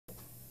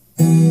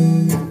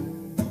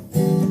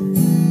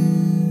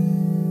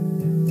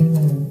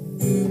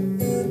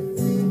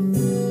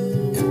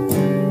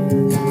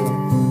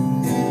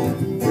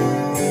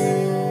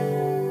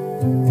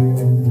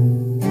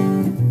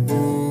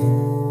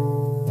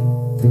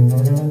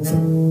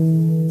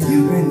You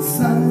bring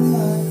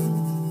sunlight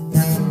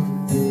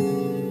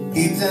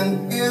each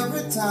and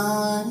every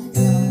time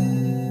you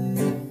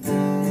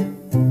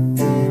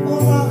come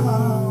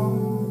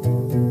around.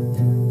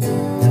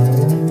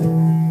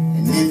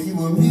 And if you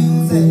were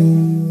music,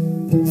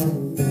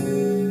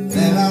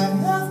 then I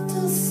have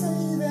to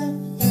say that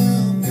you,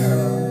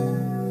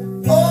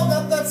 girl, oh,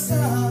 got that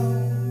sound.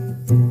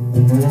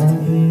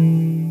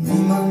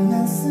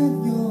 Luminous in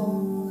your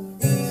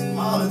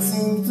smile, it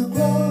seems to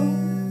grow.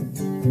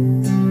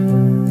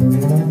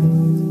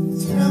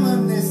 It's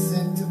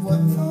reminiscent to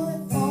what I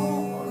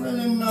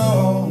already know.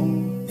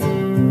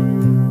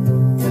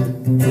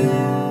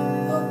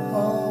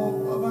 Oh,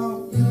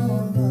 about your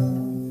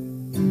love.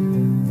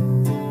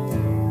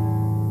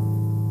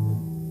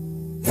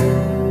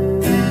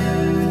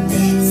 I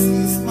need to see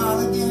you smile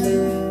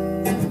again.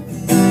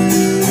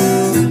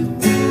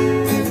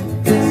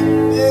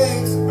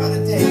 Makes a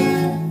brighter day.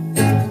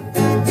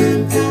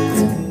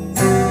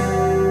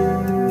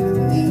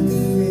 Need to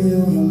feel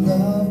your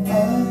love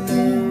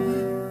again.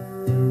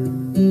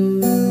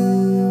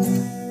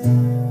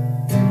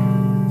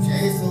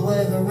 Chase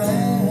away the rain.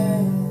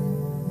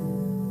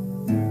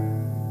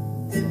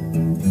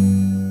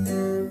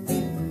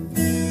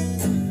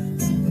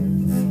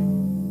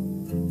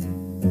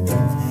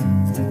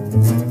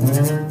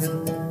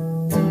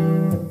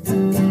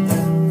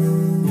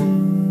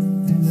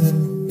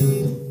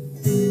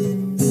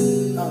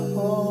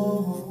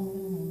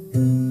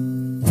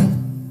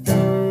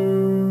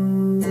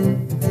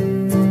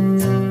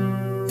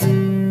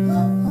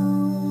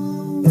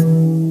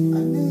 I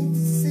need to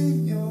see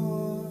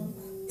your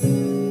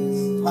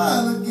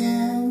smile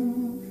again.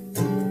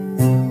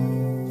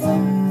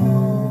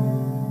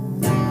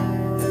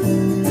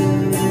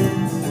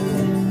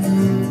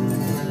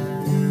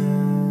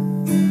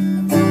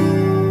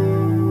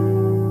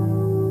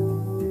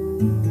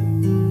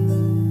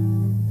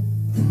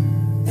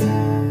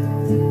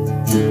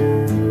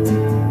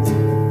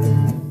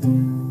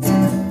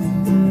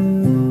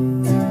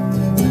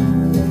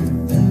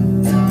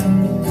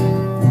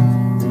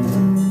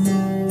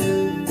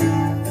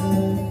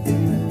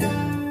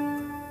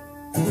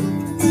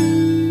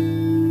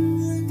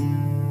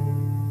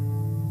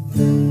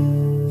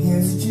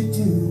 Here's what you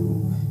do.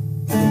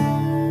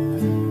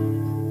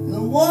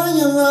 The one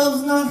you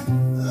love's not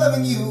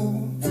loving you.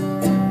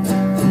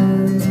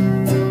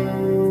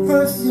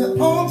 First your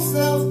own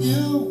self,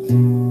 you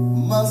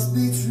must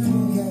be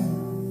true, yeah.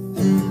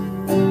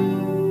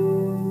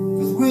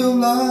 'Cause real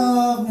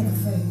love never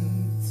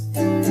fades.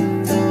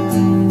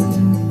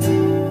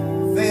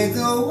 Fades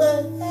away,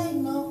 ain't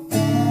no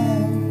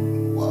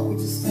end. What would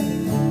you say?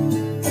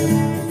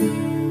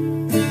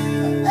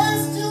 I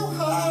asked you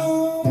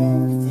how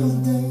you feel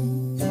today.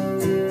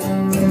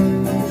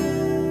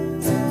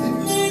 You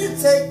need to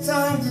take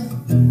time to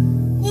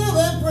kneel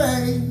and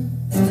pray.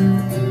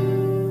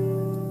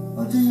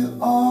 Or do you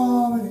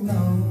already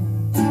know?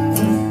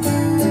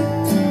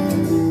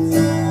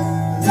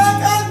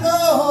 Like I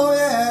know,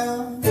 yeah.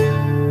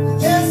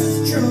 Yes, it's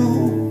true.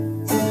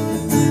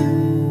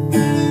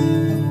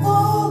 I'm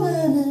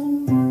falling in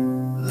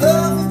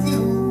love with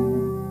you.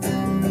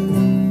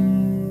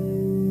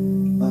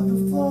 But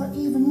before I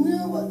even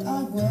knew what I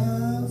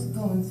was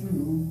going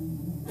through,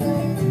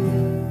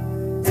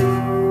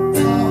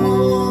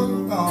 oh,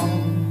 you're gone.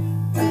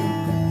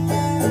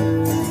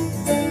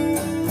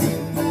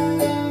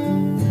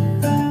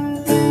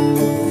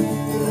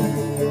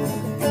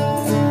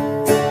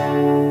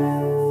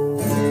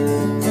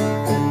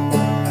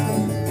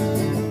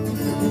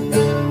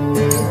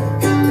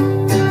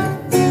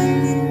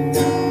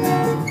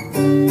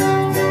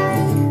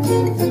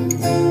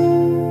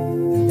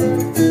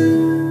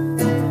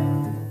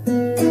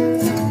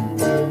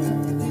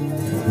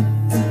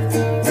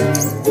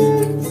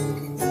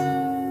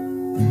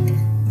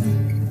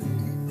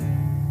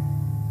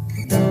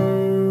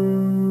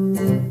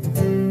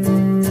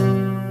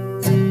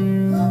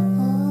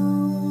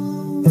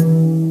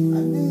 I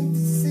need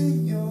to see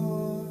your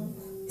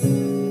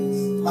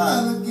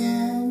smile again.